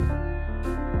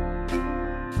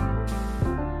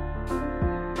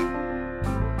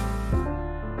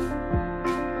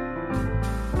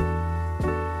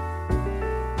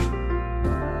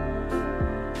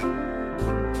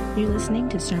listening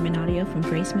to sermon audio from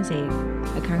Grace Mosaic,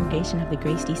 a congregation of the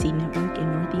Grace DC Network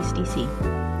in Northeast DC.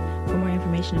 For more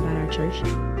information about our church,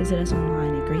 visit us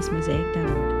online at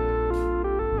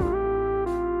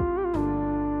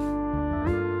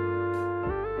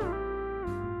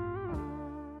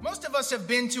gracemosaic.org. Most of us have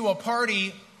been to a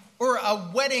party or a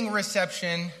wedding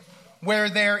reception where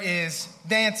there is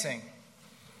dancing.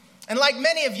 And like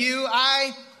many of you,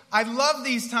 I love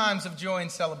these times of joy and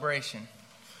celebration.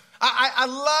 I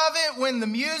love it when the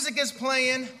music is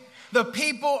playing, the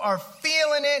people are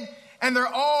feeling it, and they're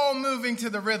all moving to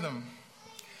the rhythm.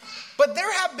 But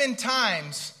there have been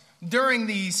times during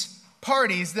these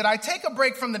parties that I take a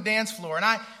break from the dance floor and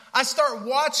I start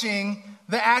watching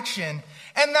the action,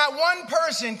 and that one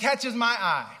person catches my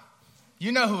eye.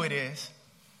 You know who it is.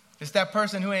 It's that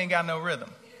person who ain't got no rhythm.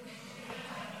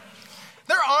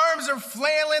 Their arms are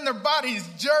flailing, their body's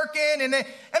jerking, and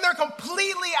they're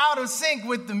completely out of sync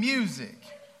with the music.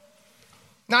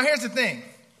 Now, here's the thing.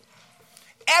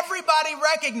 Everybody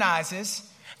recognizes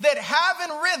that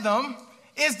having rhythm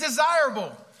is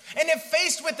desirable. And if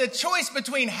faced with the choice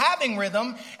between having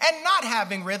rhythm and not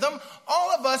having rhythm,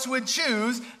 all of us would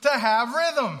choose to have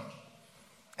rhythm.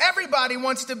 Everybody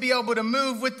wants to be able to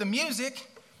move with the music.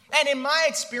 And in my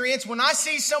experience, when I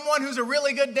see someone who's a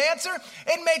really good dancer,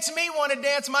 it makes me want to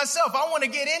dance myself. I want to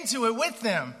get into it with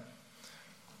them.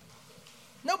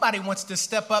 Nobody wants to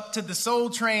step up to the Soul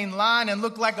Train line and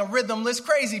look like a rhythmless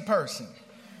crazy person.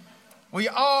 We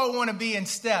all want to be in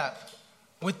step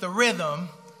with the rhythm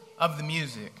of the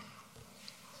music.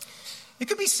 It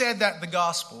could be said that the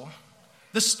gospel,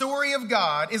 the story of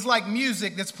God, is like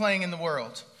music that's playing in the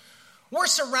world. We're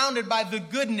surrounded by the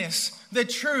goodness, the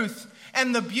truth,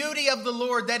 and the beauty of the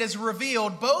Lord that is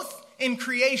revealed both in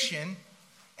creation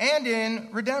and in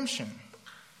redemption.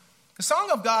 The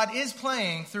song of God is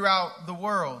playing throughout the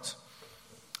world.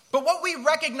 But what we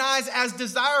recognize as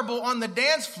desirable on the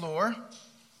dance floor,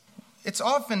 it's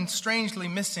often strangely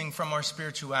missing from our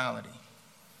spirituality.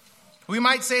 We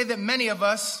might say that many of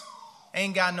us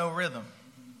ain't got no rhythm.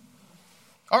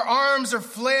 Our arms are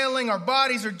flailing, our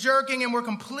bodies are jerking, and we're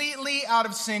completely out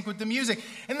of sync with the music.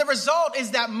 And the result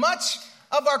is that much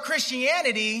of our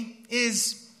Christianity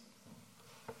is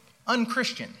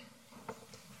unchristian.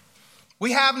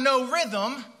 We have no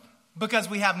rhythm because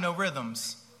we have no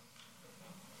rhythms.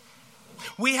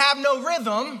 We have no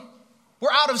rhythm.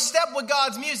 We're out of step with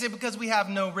God's music because we have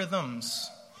no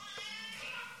rhythms.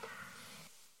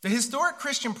 The historic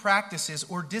Christian practices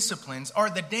or disciplines are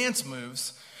the dance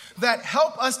moves that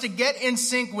help us to get in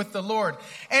sync with the Lord.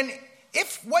 And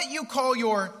if what you call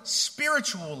your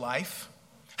spiritual life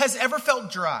has ever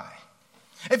felt dry,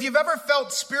 if you've ever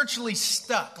felt spiritually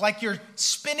stuck, like you're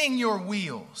spinning your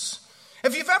wheels,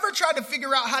 if you've ever tried to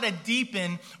figure out how to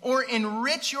deepen or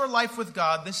enrich your life with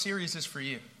God, this series is for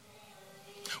you.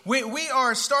 We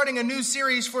are starting a new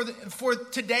series for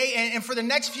today and for the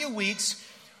next few weeks.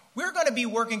 We're going to be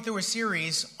working through a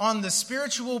series on the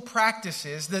spiritual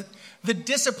practices, the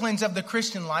disciplines of the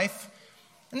Christian life.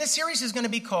 And this series is going to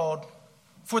be called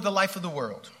For the Life of the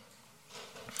World.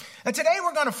 And today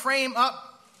we're going to frame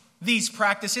up these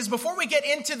practices. Before we get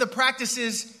into the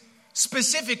practices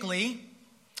specifically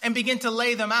and begin to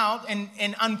lay them out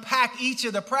and unpack each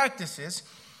of the practices,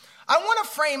 I want to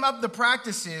frame up the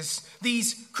practices,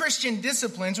 these Christian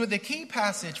disciplines, with a key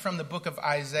passage from the book of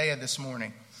Isaiah this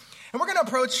morning. And we're going to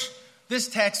approach this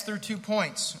text through 2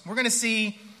 points. We're going to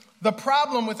see the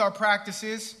problem with our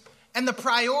practices and the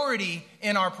priority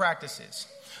in our practices.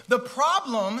 The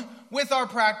problem with our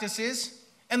practices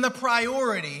and the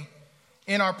priority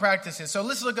in our practices. So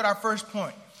let's look at our first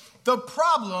point. The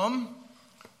problem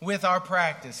with our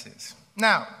practices.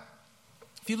 Now,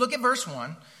 if you look at verse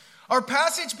 1, our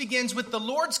passage begins with the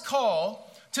Lord's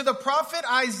call to the prophet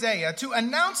Isaiah to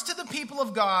announce to the people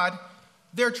of God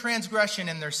their transgression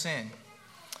and their sin.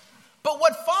 But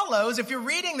what follows, if you're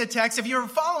reading the text, if you're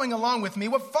following along with me,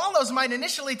 what follows might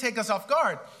initially take us off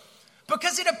guard,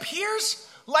 because it appears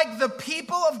like the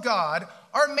people of God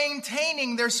are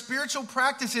maintaining their spiritual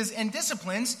practices and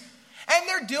disciplines, and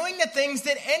they're doing the things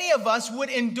that any of us would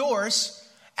endorse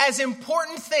as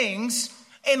important things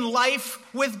in life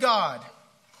with God.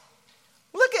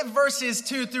 Look at verses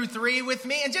 2 through 3 with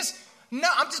me, and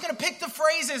I'm just going to pick the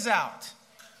phrases out.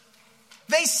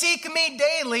 They seek me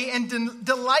daily and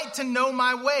delight to know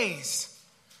my ways.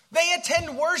 They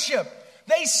attend worship.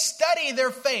 They study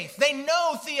their faith. They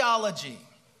know theology.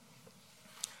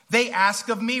 They ask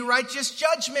of me righteous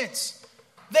judgments.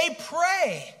 They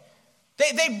pray.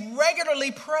 They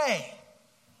regularly pray.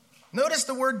 Notice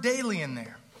the word daily in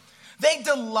there. They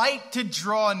delight to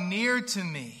draw near to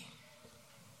me.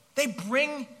 They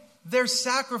bring their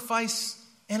sacrifice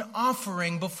an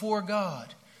offering before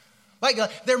God. Like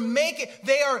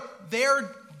they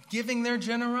are giving their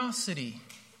generosity,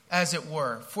 as it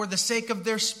were, for the sake of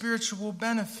their spiritual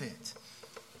benefit.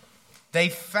 They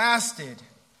fasted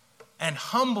and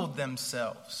humbled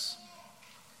themselves.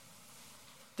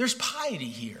 There's piety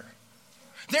here.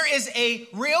 There is a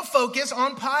real focus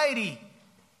on piety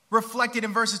reflected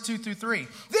in verses 2 through 3.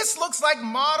 This looks like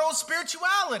model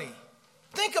spirituality.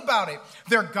 Think about it.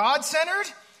 They're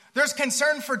God-centered. There's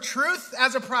concern for truth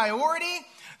as a priority.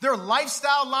 Their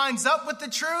lifestyle lines up with the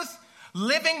truth,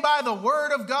 living by the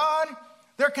word of God.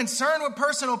 They're concerned with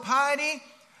personal piety.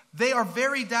 They are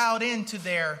very dialed into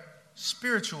their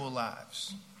spiritual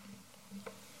lives.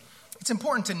 It's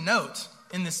important to note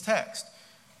in this text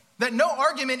that no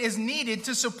argument is needed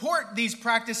to support these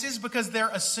practices because they're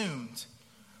assumed.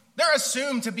 They're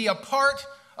assumed to be a part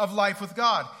of life with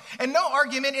God. And no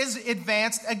argument is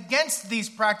advanced against these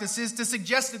practices to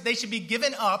suggest that they should be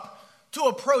given up to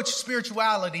approach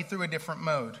spirituality through a different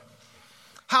mode.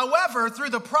 However,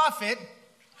 through the prophet,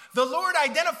 the Lord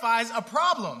identifies a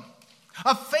problem,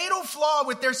 a fatal flaw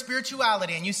with their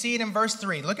spirituality. And you see it in verse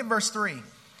 3. Look at verse 3.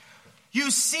 You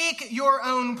seek your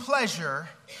own pleasure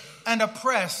and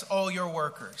oppress all your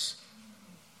workers.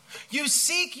 You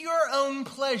seek your own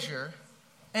pleasure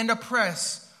and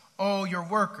oppress all your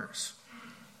workers.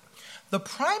 The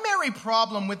primary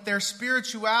problem with their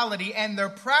spirituality and their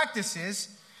practices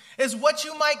is what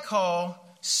you might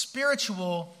call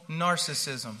spiritual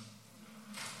narcissism.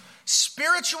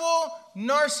 Spiritual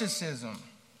narcissism.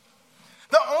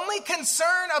 The only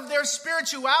concern of their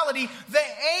spirituality, the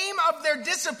aim of their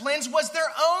disciplines, was their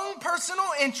own personal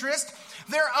interest,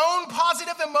 their own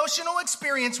positive emotional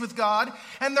experience with God,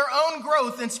 and their own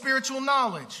growth in spiritual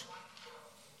knowledge.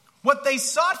 What they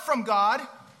sought from God,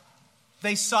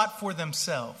 they sought for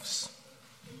themselves.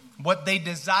 What they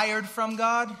desired from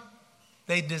God,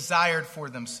 they desired for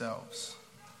themselves.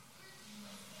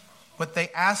 What they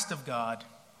asked of God,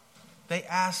 they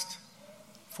asked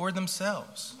for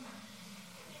themselves.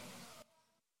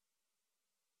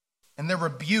 And they're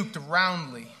rebuked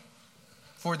roundly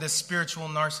for this spiritual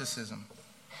narcissism.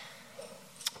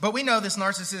 But we know this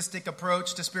narcissistic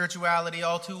approach to spirituality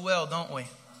all too well, don't we?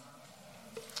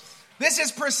 This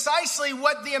is precisely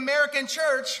what the American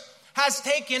church has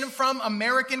taken from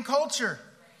American culture.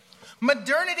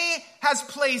 Modernity has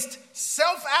placed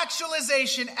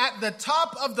self-actualization at the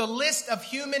top of the list of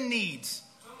human needs.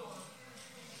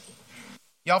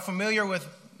 Y'all familiar with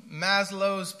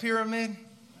Maslow's pyramid?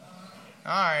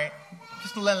 All right.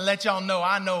 Just to let y'all know,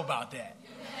 I know about that.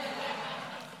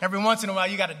 Every once in a while,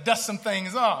 you got to dust some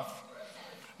things off.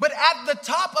 But at the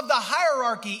top of the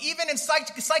hierarchy, even in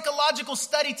psychological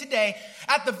study today,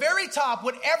 at the very top,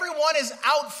 what everyone is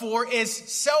out for is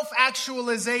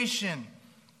self-actualization.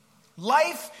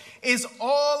 Life is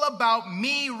all about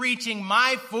me reaching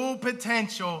my full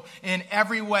potential in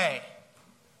every way.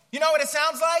 You know what it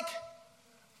sounds like?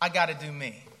 I got to do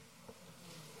me.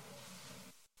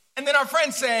 And then our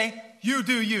friends say, you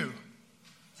do you.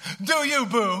 Do you,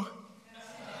 boo.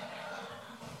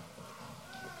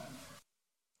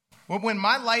 Well, when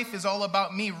my life is all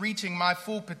about me reaching my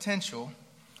full potential,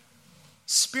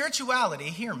 spirituality,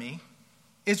 hear me,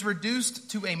 is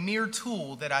reduced to a mere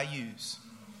tool that I use.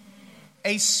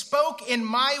 A spoke in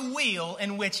my wheel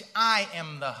in which I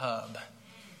am the hub.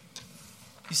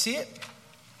 You see it?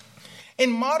 In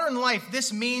modern life,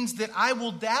 this means that I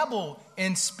will dabble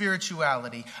in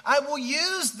spirituality. I will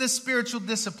use the spiritual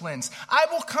disciplines. I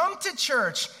will come to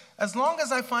church as long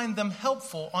as I find them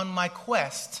helpful on my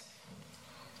quest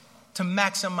to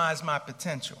maximize my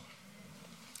potential.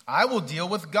 I will deal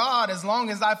with God as long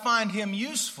as I find him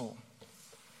useful.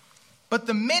 But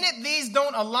the minute these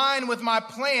don't align with my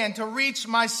plan to reach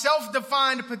my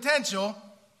self-defined potential,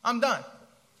 I'm done.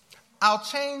 I'll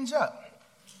change up.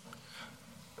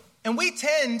 And we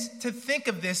tend to think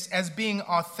of this as being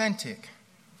authentic,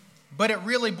 but it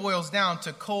really boils down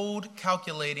to cold,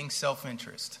 calculating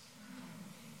self-interest.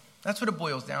 That's what it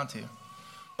boils down to.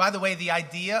 By the way, the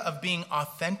idea of being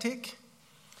authentic,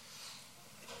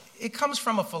 it comes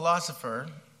from a philosopher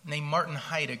named Martin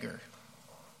Heidegger.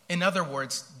 In other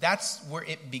words, that's where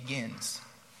it begins.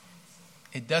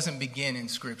 It doesn't begin in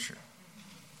Scripture.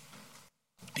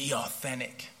 Be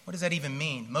authentic. What does that even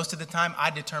mean? Most of the time, I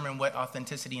determine what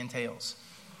authenticity entails.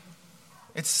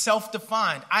 It's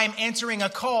self-defined. I am answering a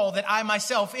call that I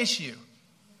myself issue.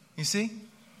 You see?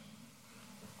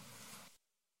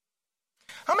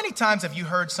 How many times have you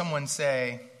heard someone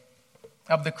say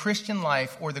of the Christian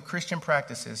life or the Christian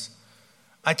practices,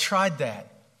 I tried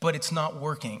that, but it's not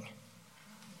working?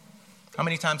 How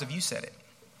many times have you said it?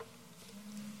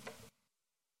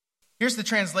 Here's the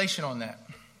translation on that.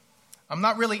 I'm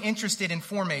not really interested in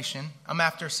formation. I'm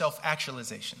after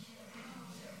self-actualization.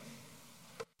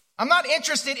 I'm not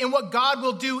interested in what God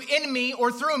will do in me or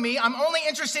through me. I'm only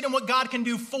interested in what God can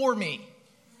do for me.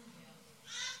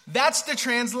 That's the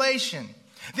translation.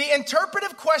 The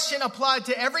interpretive question applied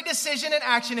to every decision and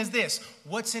action is this: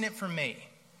 what's in it for me?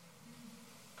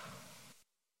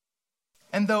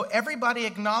 And though everybody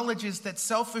acknowledges that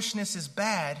selfishness is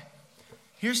bad,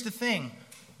 here's the thing.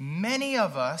 Many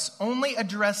of us only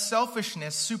address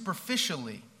selfishness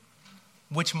superficially,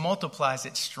 which multiplies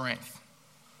its strength.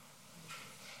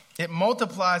 It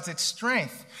multiplies its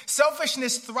strength.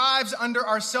 Selfishness thrives under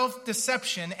our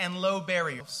self-deception and low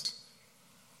barriers.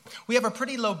 We have a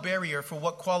pretty low barrier for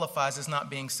what qualifies as not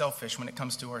being selfish when it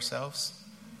comes to ourselves.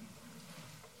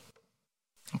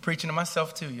 I'm preaching to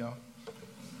myself too, y'all.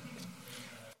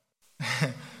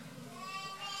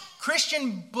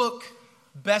 Christian book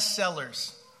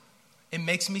bestsellers. It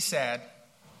makes me sad,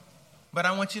 but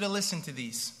I want you to listen to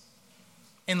these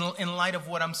in light of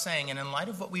what I'm saying and in light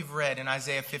of what we've read in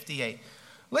Isaiah 58.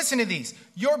 Listen to these.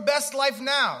 Your best life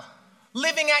now.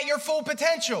 Living at your full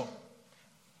potential.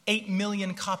 8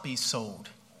 million copies sold.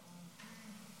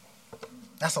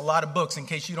 That's a lot of books, in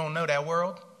case you don't know that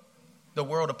world. The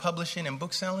world of publishing and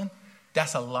book selling.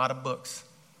 That's a lot of books.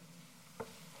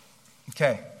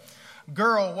 Okay.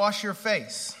 Girl, wash your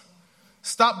face.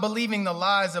 Stop believing the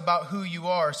lies about who you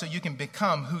are so you can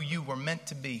become who you were meant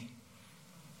to be.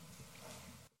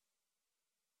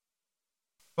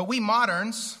 But we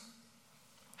moderns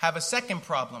have a second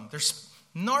problem. There's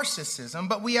narcissism,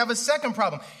 but we have a second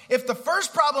problem. If the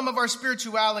first problem of our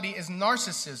spirituality is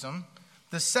narcissism,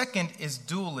 the second is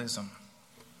dualism.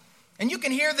 And you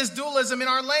can hear this dualism in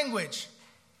our language.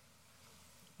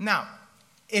 Now,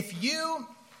 if you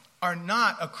are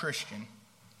not a Christian,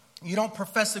 you don't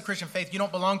profess the Christian faith, you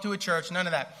don't belong to a church, none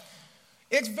of that,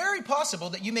 it's very possible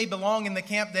that you may belong in the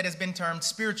camp that has been termed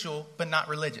spiritual but not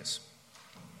religious.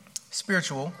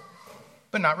 Spiritual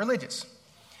but not religious.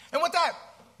 And what that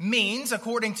means,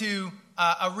 according to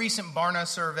a recent Barna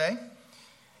survey,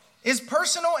 is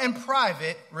personal and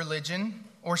private religion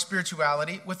or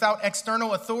spirituality without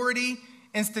external authority,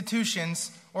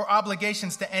 institutions, or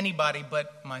obligations to anybody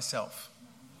but myself.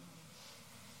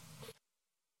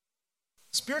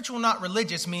 Spiritual, not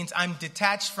religious, means I'm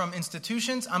detached from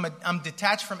institutions, I'm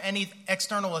detached from any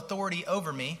external authority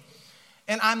over me,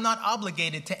 and I'm not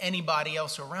obligated to anybody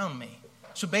else around me.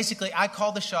 So basically, I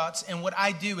call the shots, and what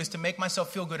I do is to make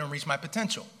myself feel good and reach my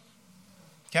potential.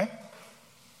 Okay?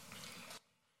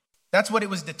 That's what it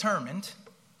was determined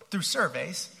through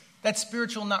surveys that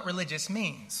spiritual, not religious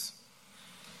means.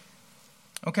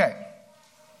 Okay.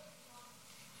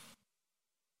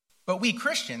 But we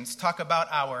Christians talk about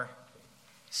our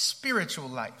spiritual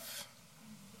life.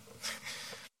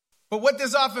 But what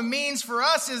this often means for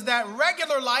us is that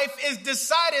regular life is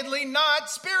decidedly not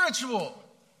spiritual.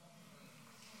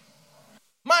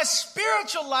 My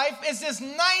spiritual life is this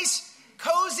nice,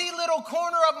 cozy little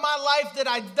corner of my life that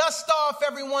I dust off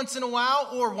every once in a while,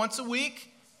 or once a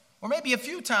week, or maybe a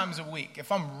few times a week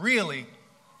if I'm really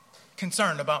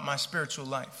concerned about my spiritual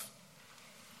life.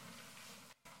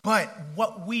 But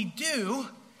what we do,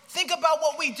 think about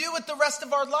what we do with the rest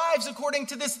of our lives according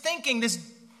to this thinking, this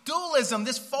dualism,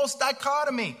 this false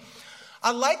dichotomy.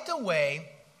 I like the way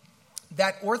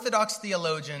that Orthodox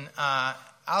theologian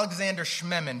Alexander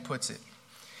Schmemann puts it.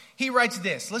 He writes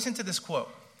this. Listen to this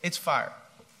quote. It's fire.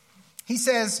 He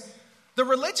says, "The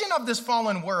religion of this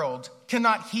fallen world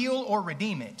cannot heal or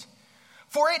redeem it,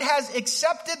 for it has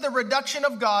accepted the reduction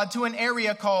of God to an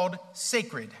area called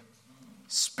sacred,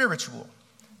 spiritual,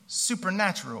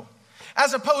 supernatural,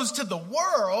 as opposed to the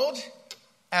world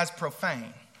as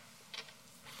profane."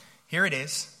 Here it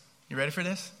is. You ready for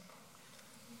this?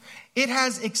 It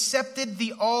has accepted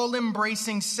the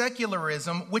all-embracing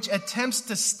secularism which attempts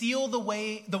to steal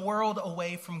the world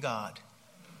away from God.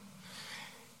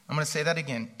 I'm going to say that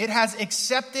again. It has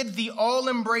accepted the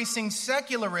all-embracing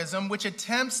secularism which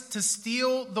attempts to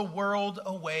steal the world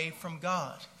away from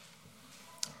God.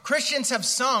 Christians have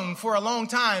sung for a long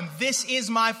time, "This is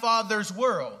my Father's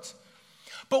world."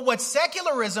 But what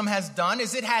secularism has done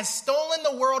is it has stolen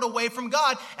the world away from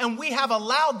God, and we have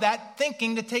allowed that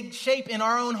thinking to take shape in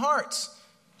our own hearts.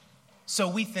 So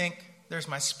we think there's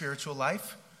my spiritual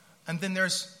life, and then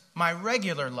there's my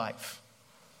regular life.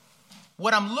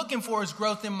 What I'm looking for is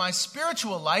growth in my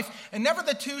spiritual life, and never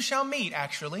the two shall meet,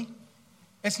 actually.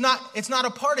 It's not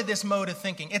a part of this mode of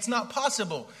thinking. It's not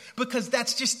possible, because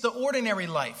that's just the ordinary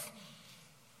life.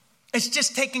 It's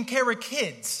just taking care of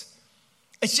kids.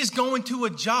 It's just going to a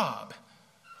job.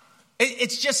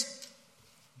 It's just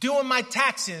doing my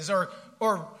taxes or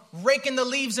raking the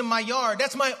leaves in my yard.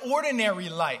 That's my ordinary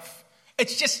life.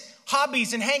 It's just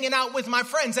hobbies and hanging out with my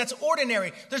friends. That's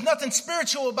ordinary. There's nothing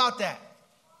spiritual about that.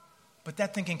 But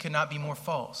that thinking could not be more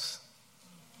false.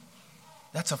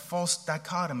 That's a false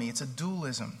dichotomy. It's a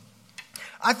dualism.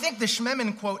 I think the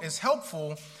Schmemann quote is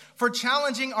helpful for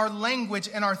challenging our language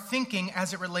and our thinking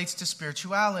as it relates to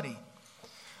spirituality.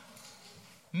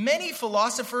 Many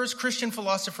philosophers, Christian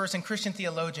philosophers and Christian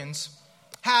theologians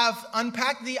have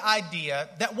unpacked the idea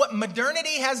that what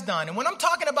modernity has done, and when I'm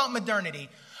talking about modernity,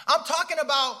 I'm talking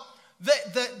about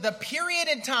the period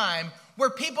in time where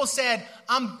people said,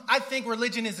 I think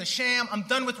religion is a sham. I'm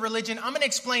done with religion. I'm going to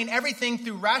explain everything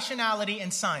through rationality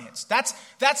and science.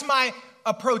 That's my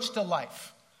approach to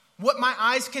life. What my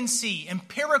eyes can see,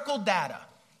 empirical data.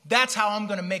 That's how I'm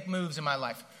going to make moves in my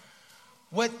life.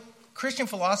 What Christian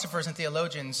philosophers and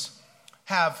theologians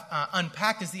have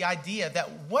unpacked is the idea that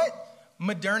what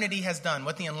modernity has done,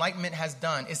 what the Enlightenment has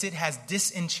done, is it has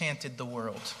disenchanted the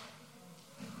world.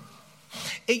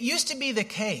 It used to be the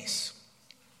case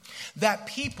that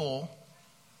people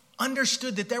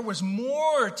understood that there was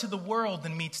more to the world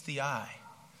than meets the eye.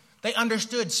 They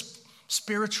understood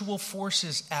spiritual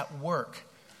forces at work.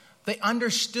 They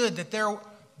understood that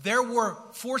there were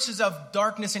forces of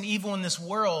darkness and evil in this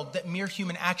world that mere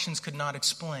human actions could not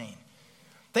explain.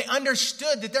 They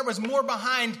understood that there was more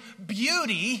behind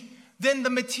beauty than the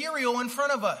material in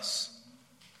front of us.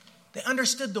 They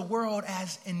understood the world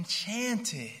as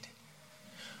enchanted.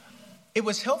 It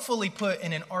was helpfully put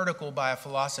in an article by a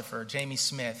philosopher, Jamie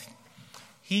Smith.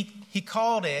 He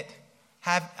called it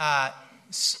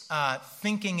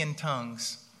thinking in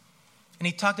tongues. And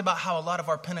he talked about how a lot of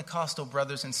our Pentecostal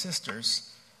brothers and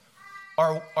sisters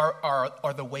are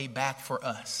the way back for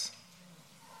us.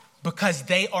 Because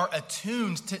they are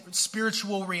attuned to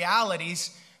spiritual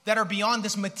realities that are beyond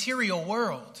this material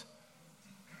world.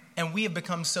 And we have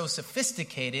become so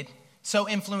sophisticated, so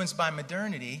influenced by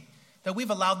modernity, that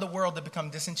we've allowed the world to become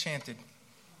disenchanted.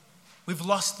 We've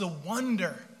lost the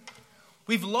wonder.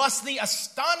 We've lost the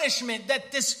astonishment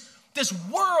that this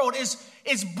world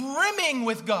is brimming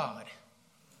with God.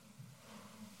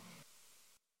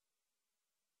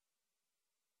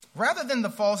 Rather than the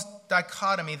false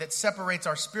dichotomy that separates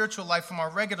our spiritual life from our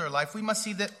regular life, we must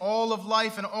see that all of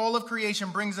life and all of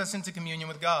creation brings us into communion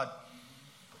with God.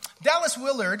 Dallas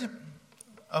Willard,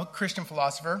 a Christian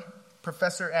philosopher,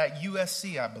 professor at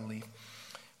USC, I believe,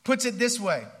 puts it this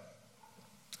way.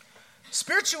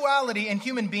 Spirituality in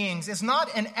human beings is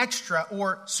not an extra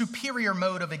or superior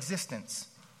mode of existence.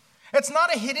 It's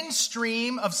not a hidden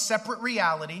stream of separate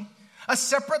reality, a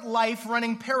separate life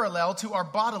running parallel to our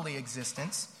bodily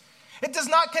existence. It does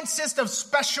not consist of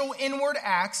special inward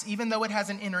acts, even though it has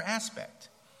an inner aspect.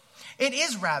 It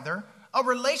is rather a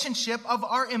relationship of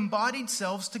our embodied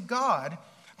selves to God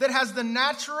that has the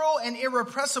natural and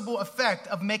irrepressible effect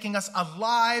of making us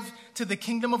alive to the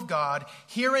kingdom of God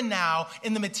here and now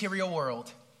in the material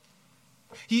world.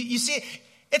 You see,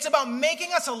 it's about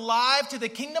making us alive to the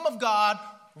kingdom of God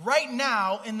right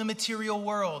now in the material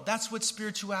world. That's what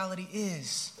spirituality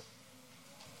is.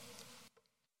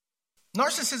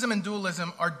 Narcissism and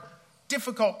dualism are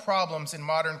difficult problems in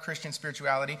modern Christian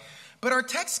spirituality, but our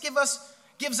text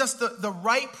gives us the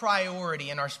right priority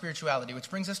in our spirituality, which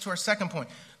brings us to our second point,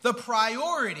 the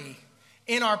priority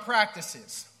in our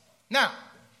practices. Now,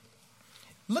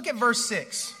 look at verse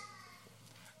 6.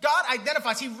 God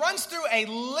identifies, he runs through a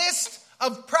list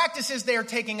of practices they are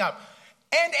taking up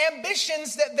and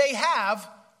ambitions that they have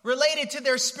related to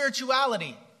their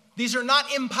spirituality. These are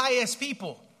not impious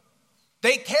people.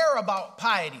 They care about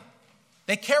piety.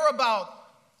 They care about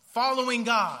following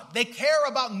God. They care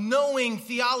about knowing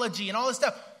theology and all this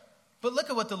stuff. But look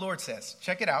at what the Lord says.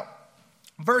 Check it out.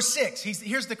 Verse 6,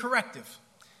 here's the corrective.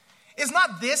 Is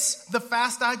not this the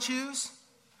fast I choose?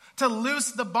 To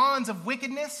loose the bonds of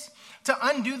wickedness, to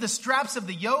undo the straps of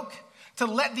the yoke, to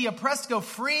let the oppressed go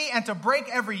free, and to break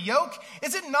every yoke?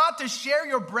 Is it not to share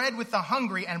your bread with the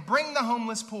hungry and bring the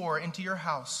homeless poor into your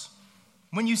house?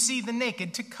 When you see the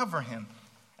naked, to cover him,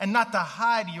 and not to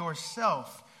hide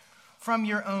yourself from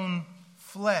your own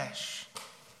flesh.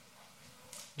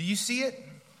 Do you see it?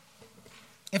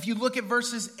 If you look at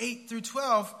verses 8 through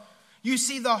 12, you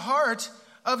see the heart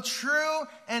of true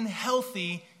and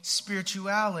healthy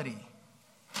spirituality.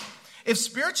 If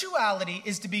spirituality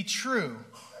is to be true,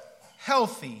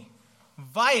 healthy,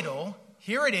 vital,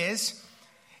 here it is,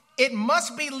 it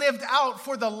must be lived out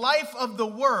for the life of the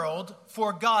world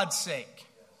for God's sake.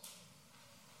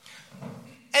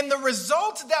 And the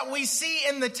result that we see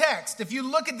in the text, if you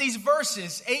look at these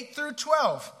verses 8 through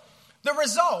 12, the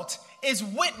result is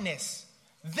witness.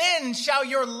 Then shall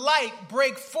your light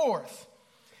break forth,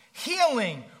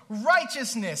 healing,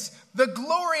 righteousness, the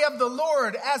glory of the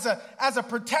Lord as a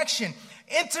protection,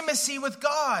 intimacy with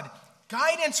God,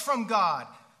 guidance from God,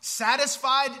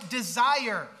 satisfied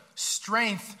desire,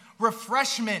 strength,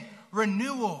 refreshment,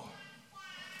 renewal.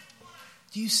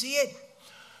 Do you see it?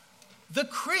 The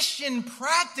Christian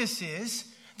practices,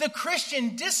 the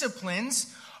Christian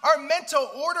disciplines are meant to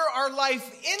order our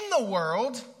life in the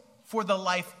world for the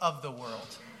life of the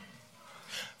world.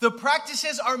 The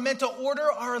practices are meant to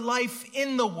order our life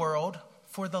in the world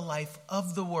for the life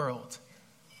of the world.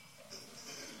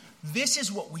 This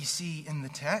is what we see in the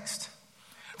text.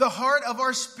 The heart of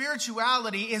our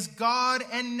spirituality is God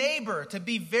and neighbor, to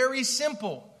be very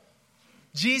simple.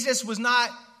 Jesus was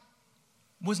not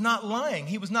lying.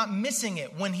 He was not missing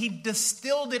it when he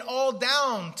distilled it all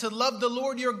down to love the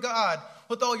Lord your God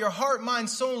with all your heart, mind,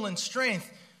 soul, and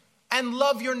strength, and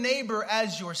love your neighbor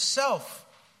as yourself.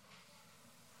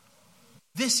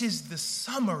 This is the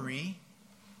summary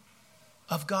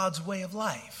of God's way of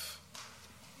life.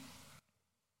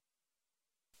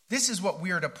 This is what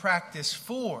we are to practice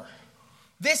for.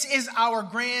 This is our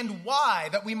grand why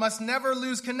that we must never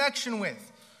lose connection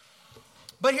with.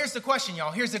 But here's the question,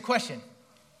 y'all. Here's the question.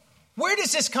 Where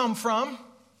does this come from?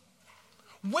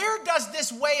 Where does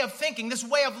this way of thinking, this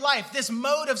way of life, this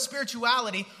mode of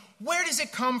spirituality, where does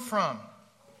it come from?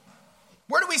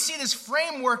 Where do we see this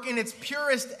framework in its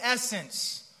purest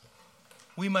essence?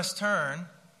 We must turn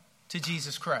to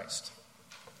Jesus Christ.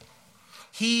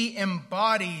 He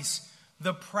embodies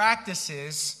the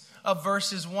practices of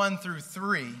verses 1 through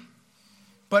 3,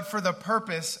 but for the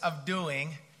purpose of doing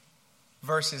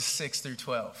verses 6 through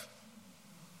 12.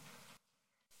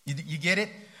 You get it?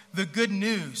 The good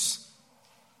news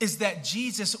is that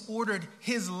Jesus ordered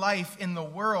his life in the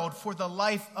world for the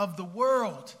life of the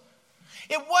world.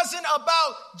 It wasn't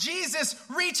about Jesus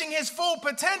reaching his full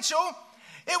potential.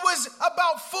 It was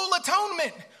about full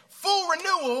atonement, full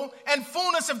renewal, and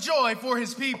fullness of joy for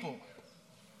his people.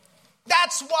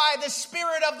 That's why the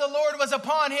Spirit of the Lord was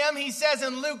upon him, he says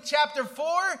in Luke chapter 4,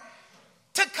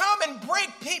 to come and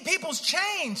break people's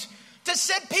chains, to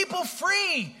set people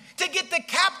free, to get the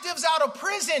captives out of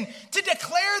prison, to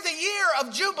declare the year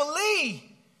of Jubilee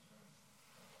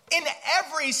in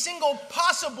every single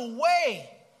possible way.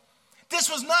 This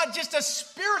was not just a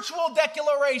spiritual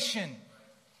declaration.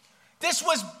 This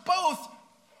was both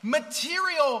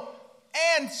material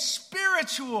and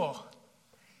spiritual.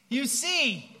 You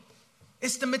see,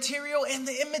 it's the material and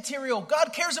the immaterial.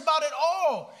 God cares about it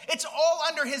all. It's all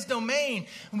under his domain.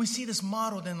 And we see this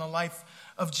modeled in the life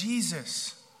of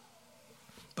Jesus.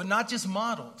 But not just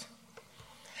modeled.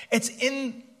 It's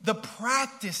in the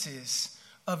practices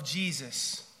of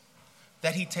Jesus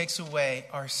that he takes away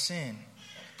our sin.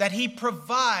 That he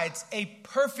provides a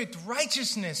perfect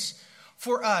righteousness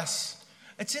for us.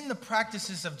 It's in the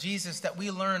practices of Jesus that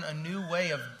we learn a new way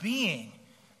of being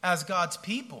as God's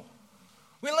people.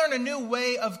 We learn a new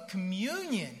way of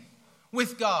communion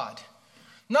with God.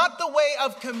 Not the way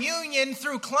of communion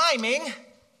through climbing,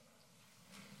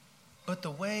 but the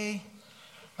way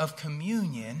of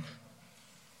communion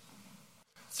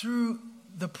through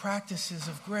the practices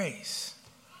of grace.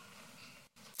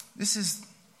 This is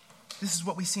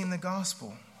what we see in the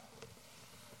gospel.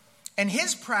 And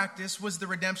his practice was the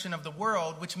redemption of the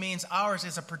world, which means ours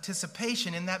is a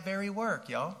participation in that very work,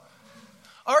 y'all.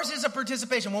 Ours is a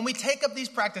participation. When we take up these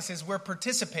practices, we're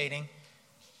participating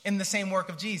in the same work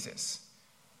of Jesus.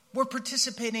 We're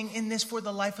participating in this for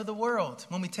the life of the world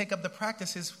when we take up the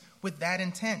practices with that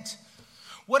intent.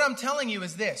 What I'm telling you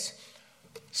is this.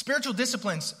 Spiritual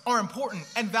disciplines are important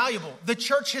and valuable. The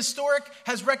church historic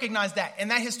has recognized that, and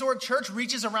that historic church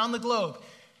reaches around the globe.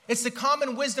 It's the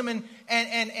common wisdom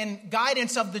and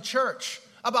guidance of the church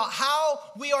about how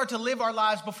we are to live our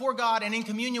lives before God and in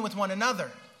communion with one another.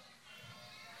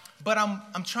 But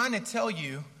I'm trying to tell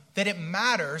you that it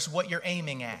matters what you're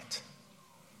aiming at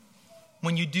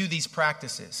when you do these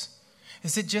practices.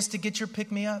 Is it just to get your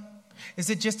pick-me-up?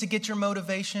 Is it just to get your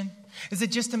motivation? Is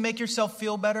it just to make yourself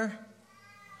feel better?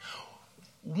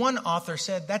 One author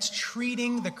said that's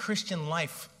treating the Christian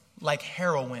life like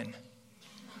heroin.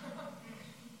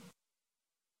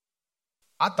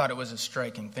 I thought it was a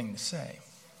striking thing to say.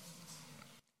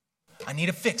 I need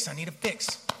a fix.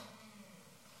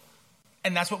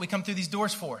 And that's what we come through these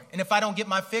doors for. And if I don't get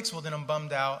my fix, well, then I'm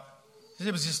bummed out.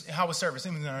 It was just, how was service?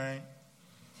 It was all right.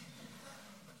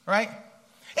 Right?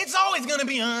 It's always going to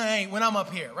be all right when I'm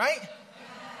up here, right?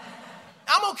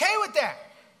 I'm okay with that.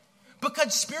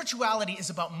 Because spirituality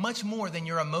is about much more than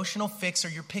your emotional fix or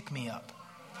your pick-me-up.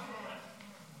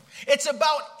 It's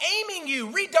about aiming you,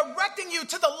 redirecting you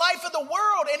to the life of the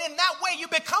world. And in that way, you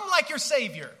become like your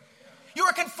Savior. You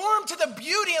are conformed to the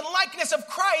beauty and likeness of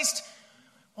Christ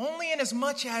only in as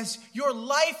much as your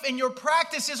life and your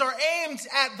practices are aimed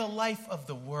at the life of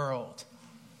the world.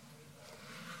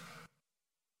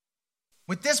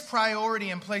 With this priority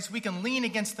in place, we can lean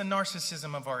against the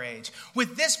narcissism of our age.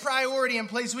 With this priority in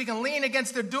place, we can lean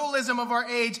against the dualism of our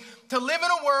age to live in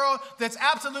a world that's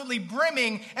absolutely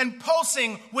brimming and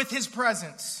pulsing with his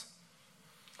presence.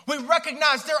 We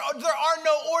recognize there are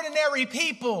no ordinary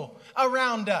people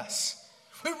around us.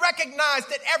 We recognize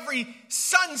that every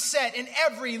sunset and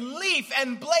every leaf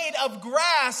and blade of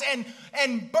grass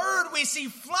and bird we see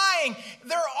flying,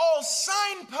 they're all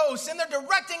signposts and they're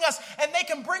directing us, and they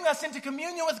can bring us into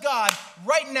communion with God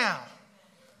right now.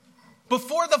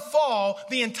 Before the fall,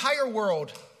 the entire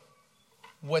world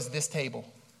was this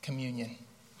table, communion.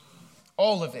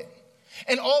 All of it.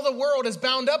 And all the world is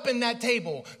bound up in that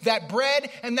table, that bread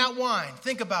and that wine.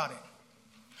 Think about it.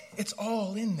 It's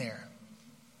all in there.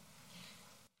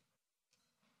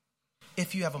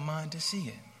 If you have a mind to see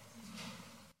it.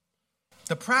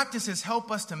 The practices help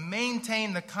us to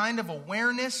maintain the kind of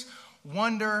awareness,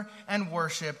 wonder, and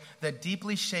worship that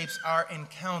deeply shapes our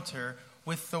encounter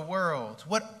with the world.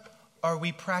 What are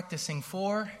we practicing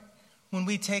for when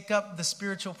we take up the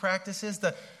spiritual practices,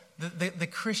 the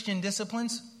Christian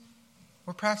disciplines?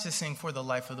 We're practicing for the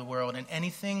life of the world, and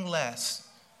anything less,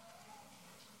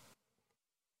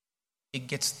 it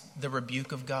gets the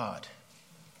rebuke of God.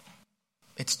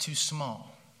 It's too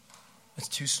small. It's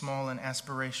too small an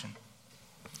aspiration.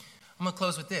 I'm going to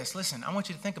close with this. Listen, I want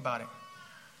you to think about it.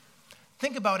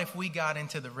 Think about if we got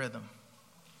into the rhythm.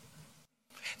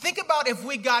 Think about if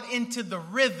we got into the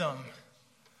rhythm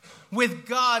with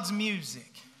God's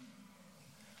music.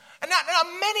 And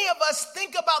now many of us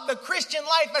think about the Christian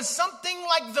life as something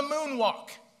like the moonwalk.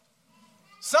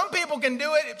 Some people can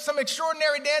do it, some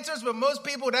extraordinary dancers, but most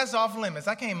people, that's off limits.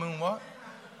 I can't moonwalk.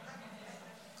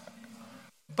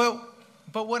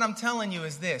 But what I'm telling you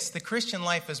is this. The Christian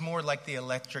life is more like the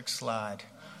electric slide.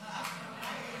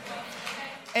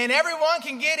 And everyone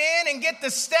can get in and get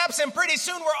the steps, and pretty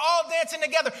soon we're all dancing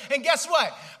together. And guess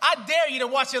what? I dare you to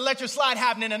watch the electric slide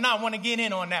happening and not want to get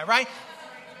in on that, right?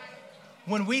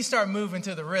 When we start moving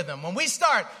to the rhythm, when we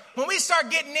start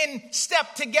getting in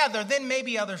step together, then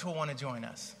maybe others will want to join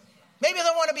us. Maybe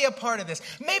they'll want to be a part of this.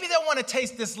 Maybe they'll want to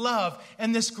taste this love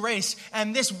and this grace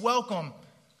and this welcome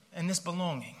and this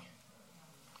belonging.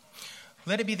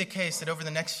 Let it be the case that over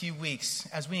the next few weeks,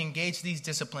 as we engage these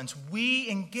disciplines, we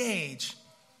engage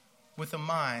with a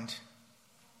mind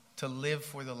to live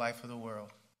for the life of the world.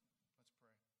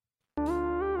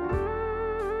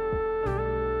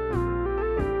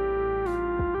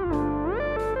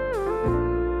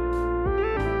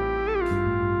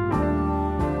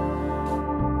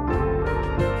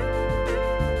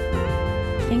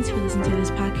 Thanks for listening to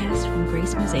this podcast from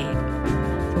Grace Mosaic.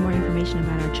 For more information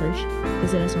about our church,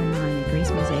 visit us online at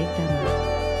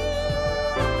gracemosaic.org.